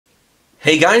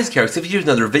Hey guys, Carrot here's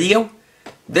another video.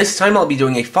 This time I'll be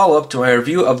doing a follow-up to my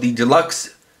review of the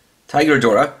Deluxe Tiger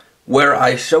Dora, where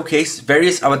I showcase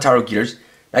various Avataro gears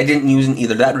that I didn't use in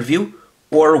either that review,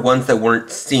 or ones that weren't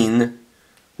seen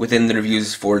within the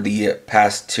reviews for the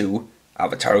past two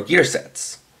Avataro gear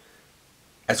sets,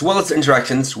 as well as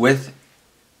interactions with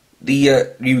the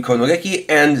Ryuko no Geki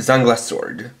and Zanglass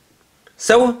Sword.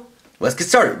 So, let's get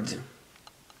started.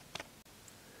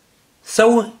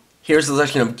 So, here's the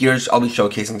selection of gears I'll be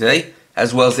showcasing today,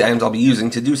 as well as the items I'll be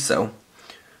using to do so.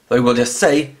 Though I will just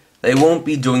say that I won't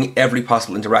be doing every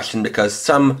possible interaction because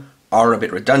some are a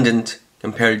bit redundant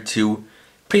compared to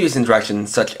previous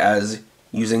interactions, such as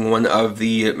using one of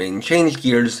the main change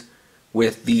gears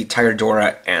with the Tiger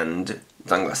Dora and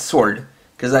Zanglass Sword,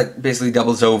 because that basically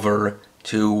doubles over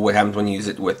to what happens when you use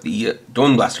it with the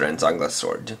Dome Blaster and Zanglass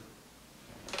Sword.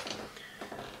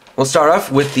 We'll start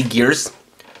off with the gears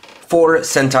for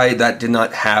Sentai that did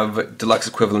not have deluxe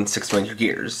equivalent 6-major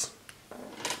gears.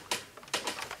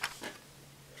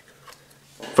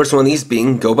 First one of these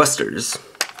being Go Busters.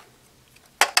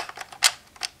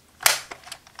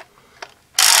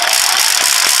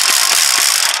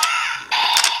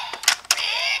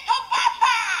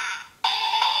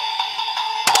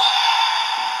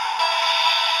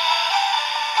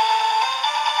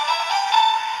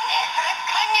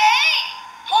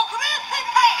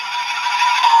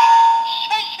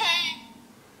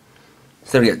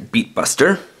 So then we got Beat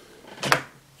Buster.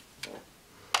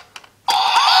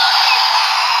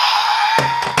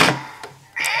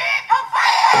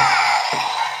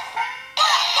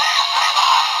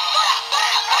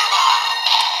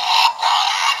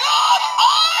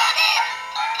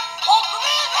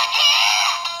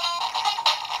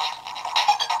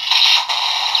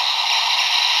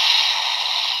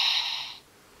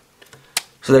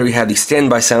 So there we have the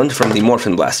standby sound from the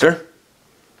Morphin Blaster.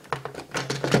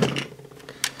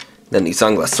 Then the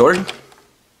Zanglass Sword.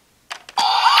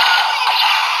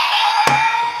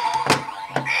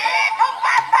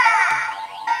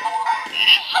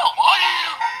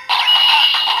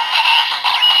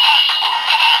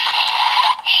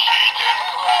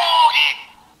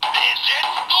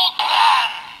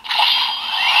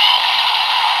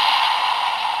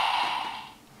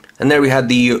 And there we had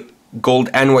the gold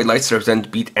and white lights to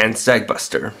represent Beat and Stag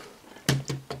Buster.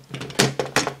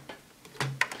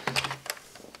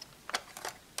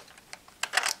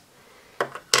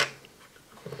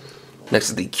 Next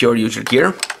is the Cure User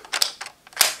gear.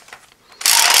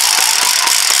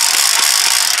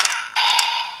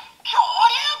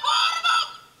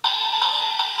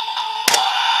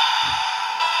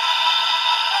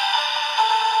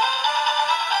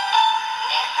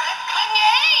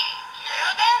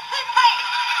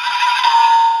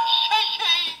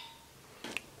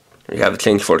 We have a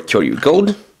change for Kyoryu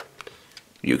Gold,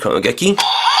 Ryuko no Geki.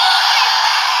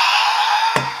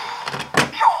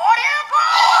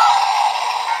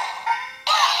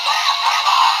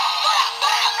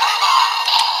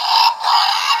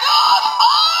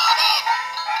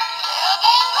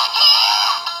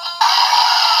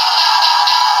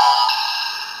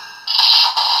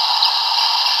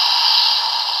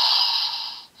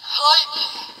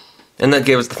 And that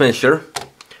gave us the finisher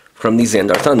from the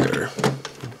Xandar Thunder.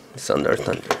 Xandar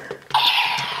Thunder.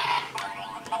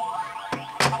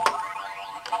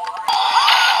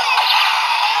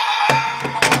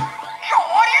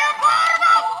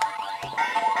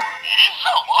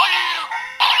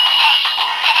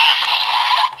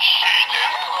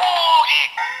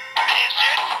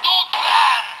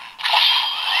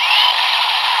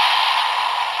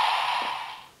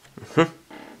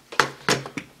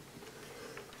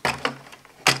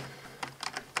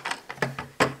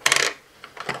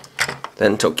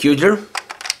 Then Tokyuger.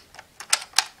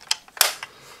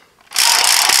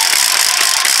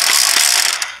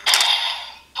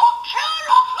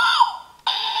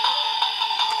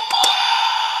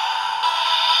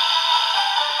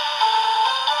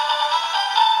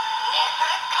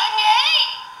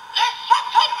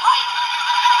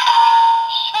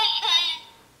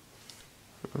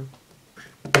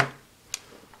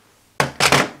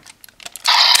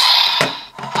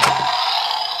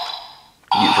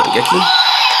 Geki.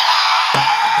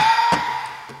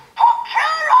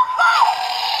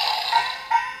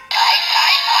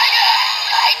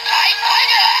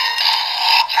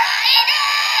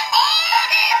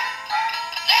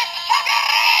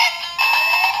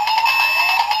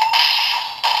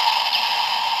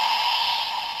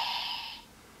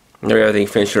 There we have the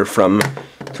finisher from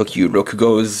Tokyu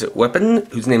Rokugo's weapon,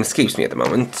 whose name escapes me at the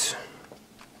moment.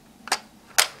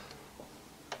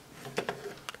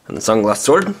 And the Zanglass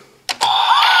Sword.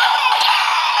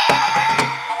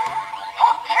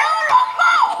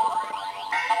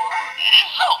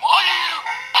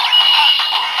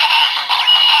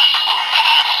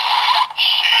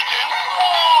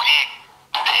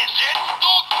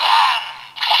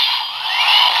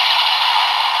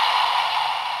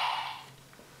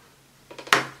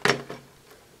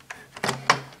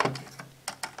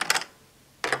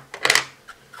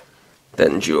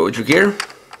 Then duo with your gear.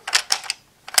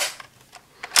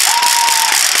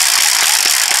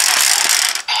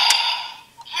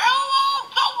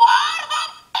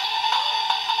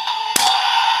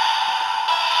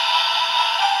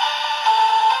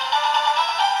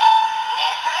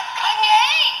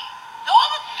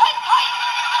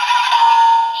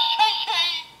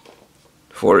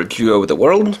 For a duo with the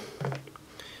world,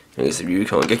 here's the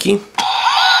Ryuko and Geki.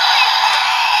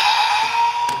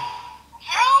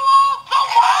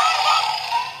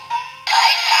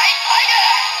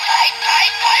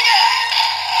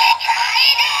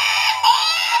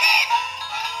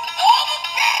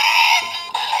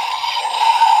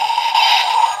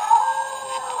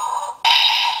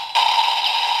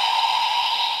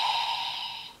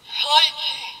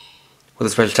 With a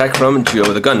special attack from duo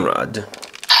with a gun rod.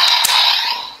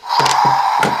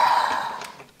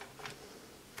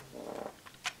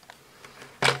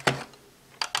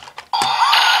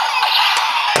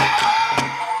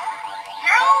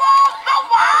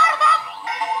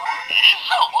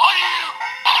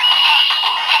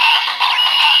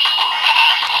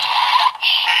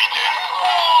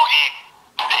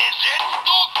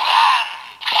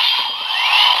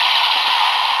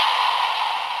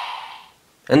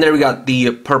 And there we got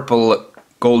the purple,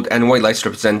 gold, and white lights to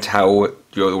represent how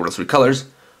the world's three colors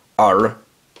are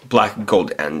black,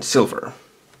 gold, and silver.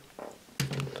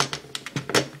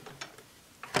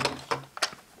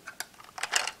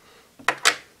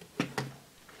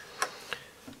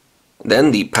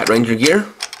 Then the Pat Ranger gear.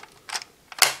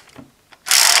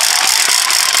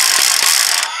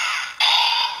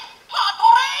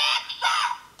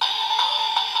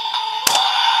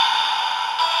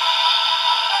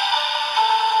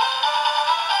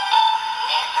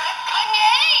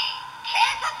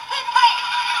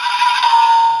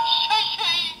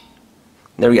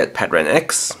 There we got Pat Ren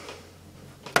X.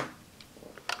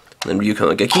 Then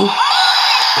Ryuko and Geki.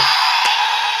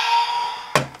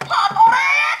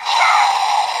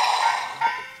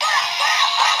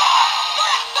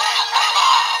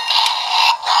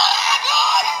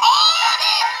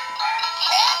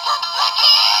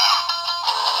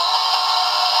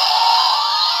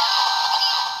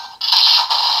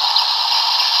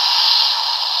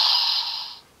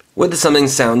 With the summoning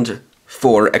sound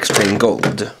for X-Train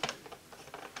Gold.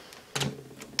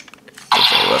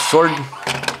 A sword. And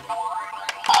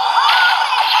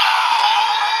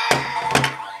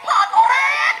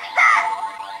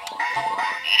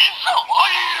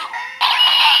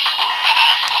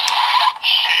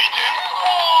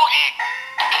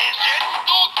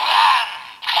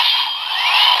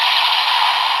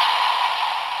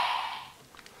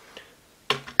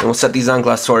we'll set the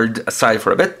Zanglass sword aside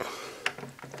for a bit.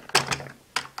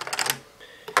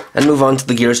 And move on to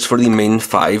the gears for the main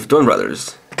 5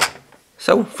 DonBrothers.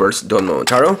 So, first,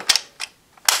 Avataro.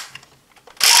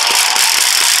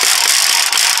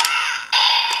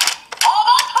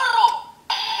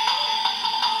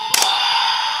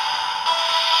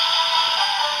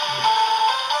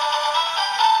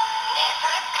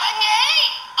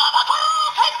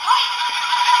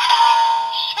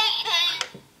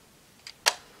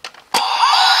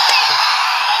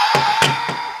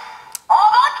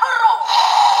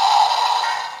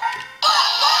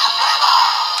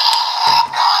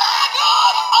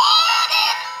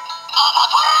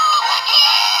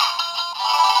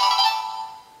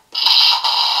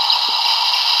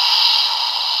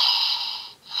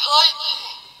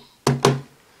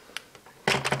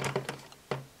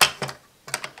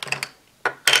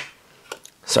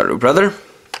 Saru brother.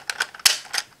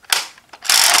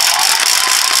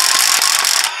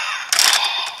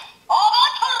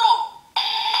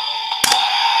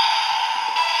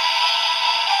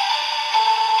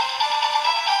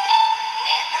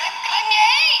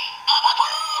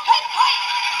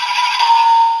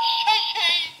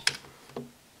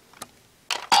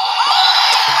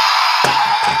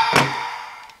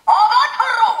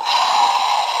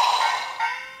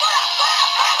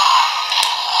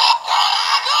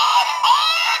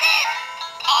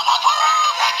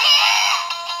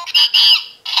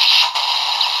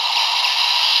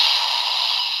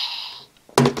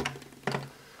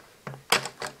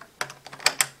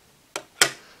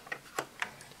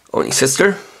 Oni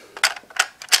sister.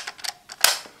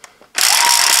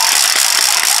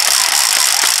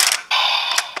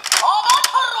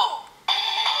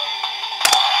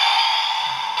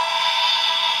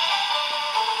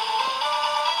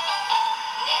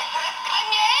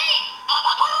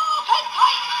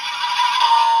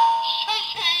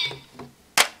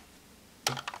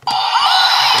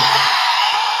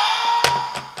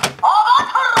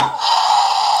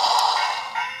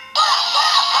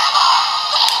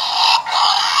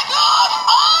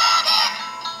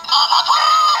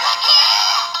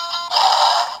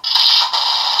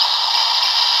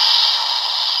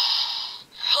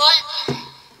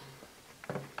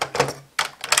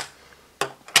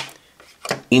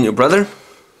 Inu brother.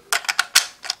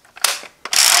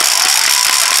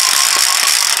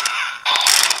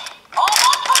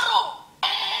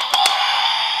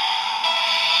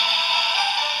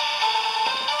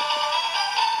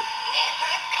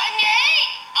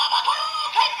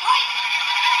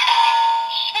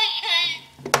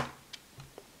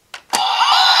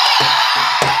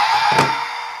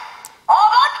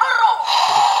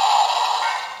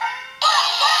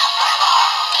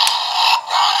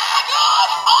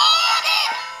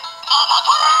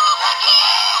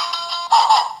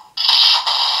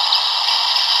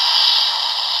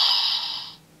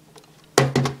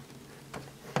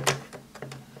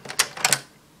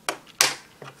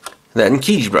 Then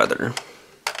Kiji brother.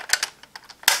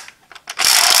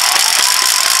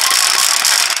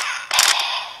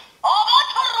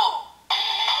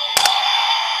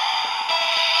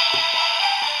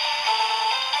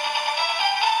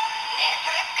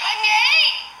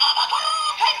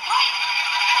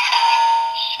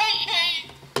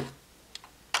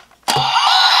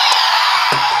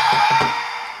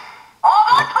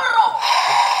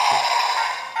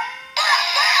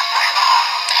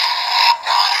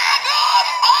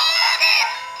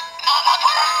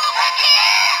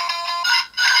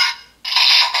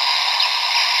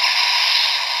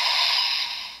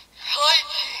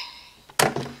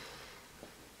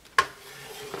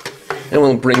 And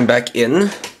we'll bring back in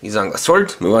Izanga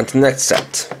sword, move on to the next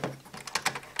set.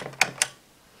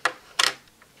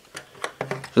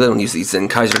 So then we'll use the Zen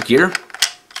Kaiser gear.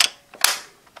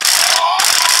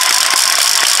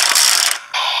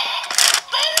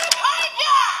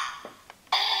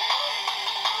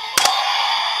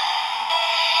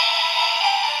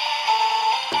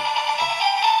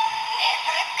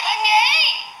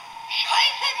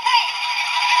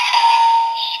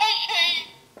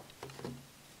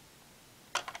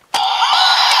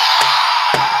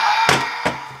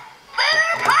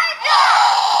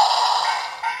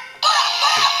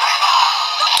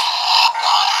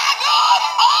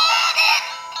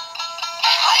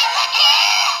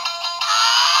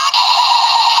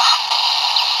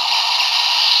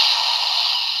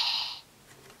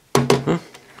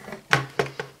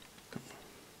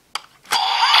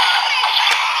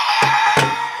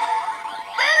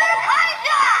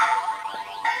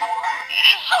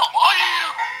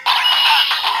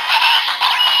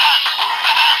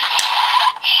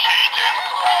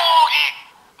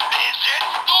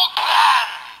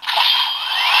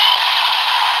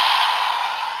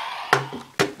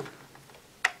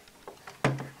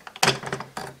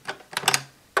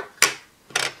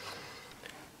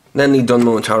 Then the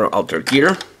DonBrothers Alter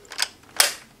Gear.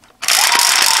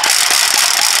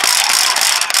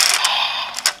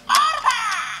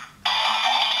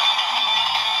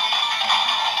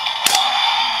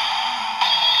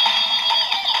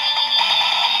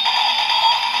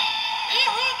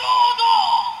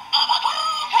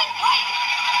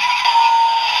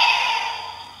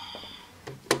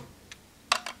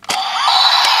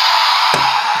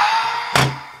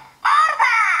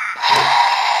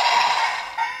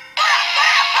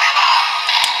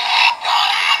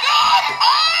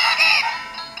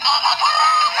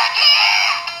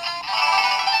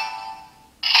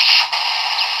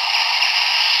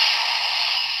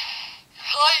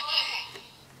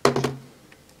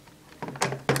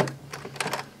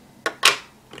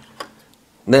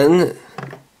 Then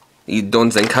the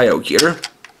Donzenkaio gear.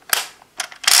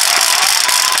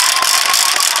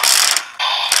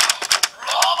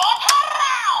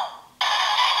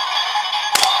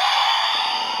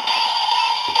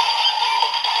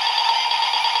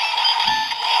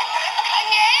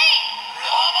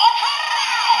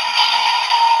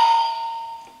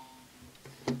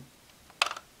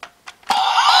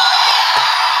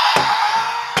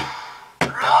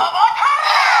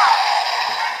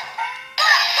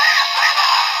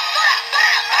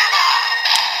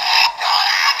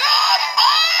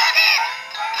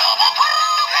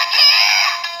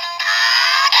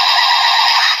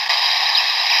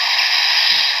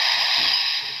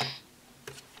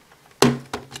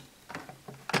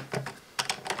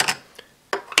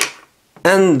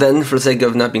 And then, for the sake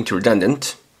of not being too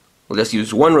redundant, we'll just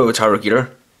use one Robotaro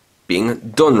gear, being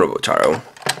DonBrothers.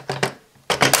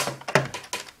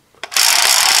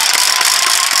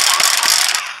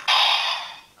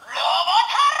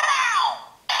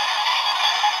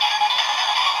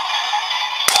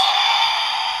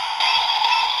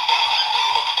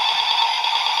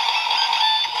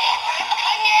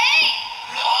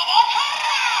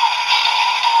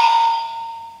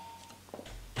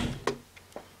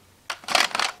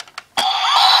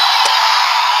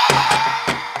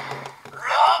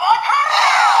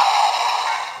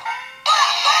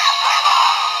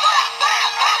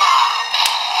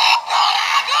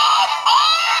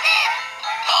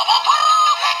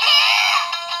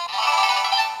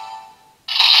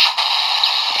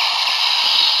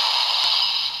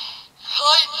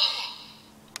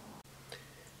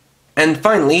 And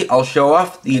finally, I'll show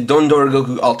off the Dora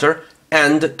Goku Alter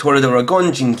and Toradora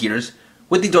Gonjin gears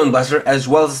with the Don Blaster, as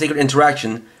well as the secret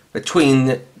interaction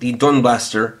between the Don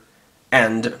Blaster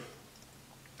and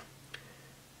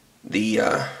the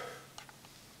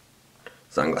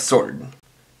Sunglass Sword.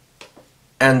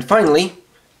 And finally,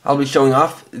 I'll be showing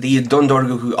off the Dora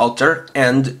Goku Alter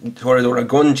and Toradora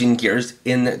Gonjin gears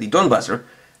in the Don Blaster,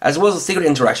 as well as the secret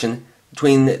interaction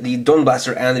between the Don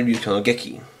Blaster and the Ryuko no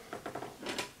Geki.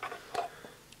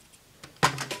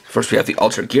 First we have the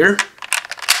Alter gear.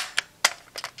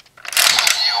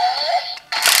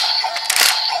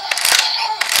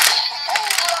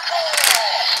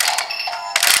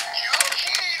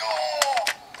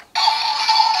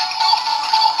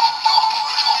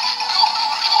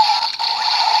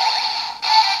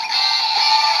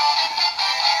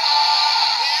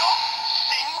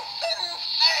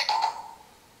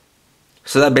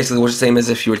 So that basically was the same as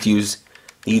if you were to use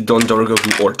the Dora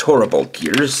Goku or Tora Bolt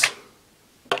gears.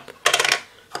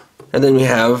 And then we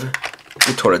have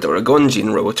the Toradora Gonjin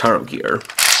Robotaro gear.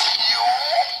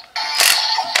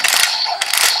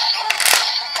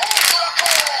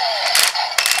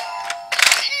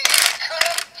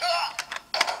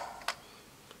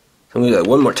 So I'm going to do that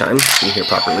one more time so you can hear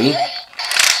properly.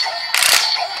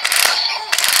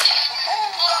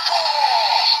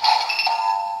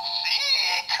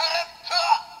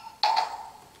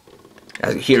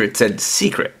 As you hear, it said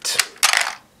secret.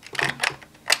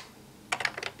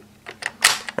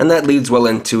 And that leads well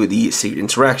into the secret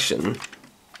interaction.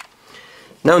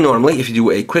 Now normally, if you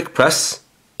do a quick press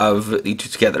of the two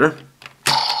together,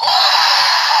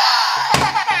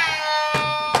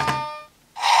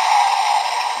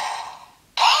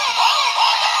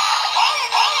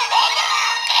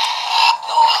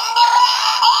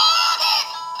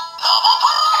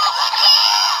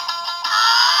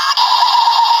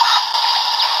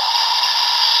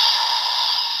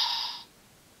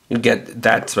 you get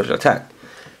that special attack.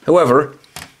 However,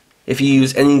 if you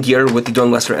use any gear with the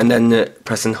Don Blaster and then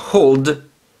press and hold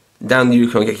down the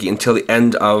Ryuko no Geki until the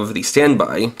end of the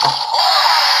standby,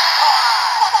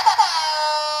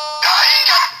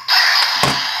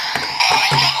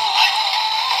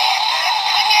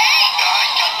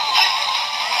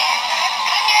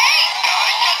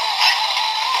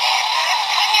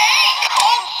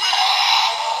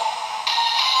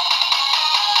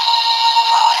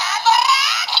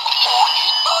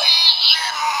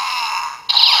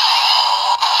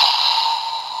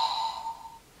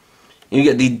 you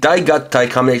get the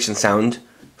Daigattai combination sound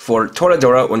for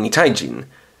Toradora Oni Taijin,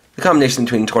 the combination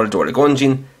between Toradora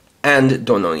Gonjin and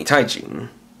Don Oni Taijin.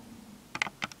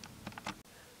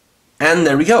 And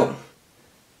there we go.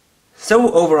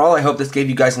 So overall, I hope this gave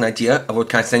you guys an idea of what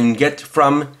kind of sound you can get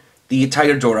from the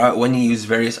Tiger Dora when you use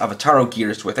various Avataro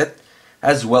gears with it,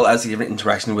 as well as the different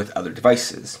interaction with other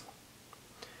devices.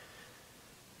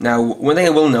 Now, one thing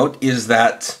I will note is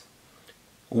that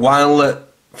while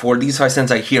for these 5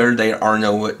 Sentai here, there are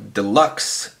no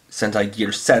deluxe Sentai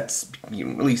gear sets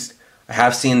being released, I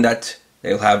have seen that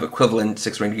they'll have equivalent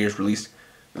 6-ring gears released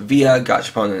via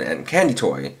Gachapon and Candy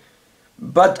Toy,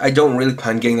 but I don't really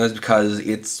plan on getting those because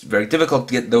it's very difficult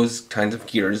to get those kinds of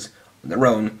gears on their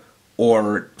own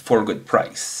or for a good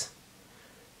price.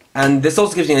 And this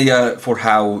also gives you an idea for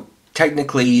how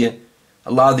technically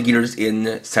a lot of the gears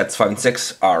in sets 5 and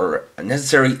 6 are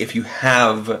necessary if you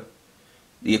have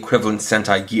the equivalent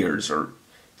Sentai gears or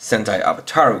Sentai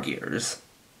Avataro gears.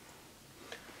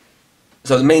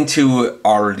 So the main two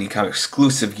are the kind of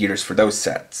exclusive gears for those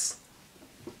sets.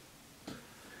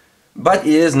 But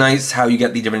it is nice how you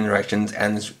get the different interactions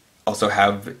and also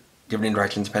have different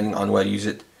interactions depending on whether you use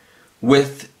it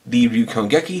with the Ryuko no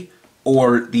Geki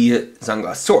or the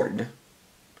Sunglass Sword.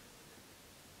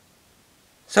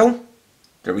 So,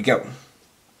 there we go.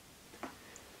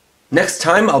 Next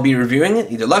time, I'll be reviewing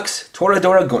the deluxe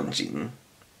Toradora Gonjin.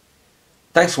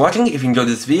 Thanks for watching. If you enjoyed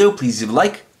this video, please leave a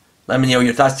like. Let me know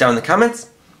your thoughts down in the comments.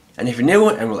 And if you're new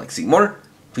and would like to see more,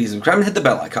 please subscribe and hit the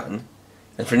bell icon.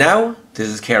 And for now, this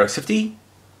is KRX50,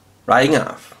 riding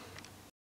off.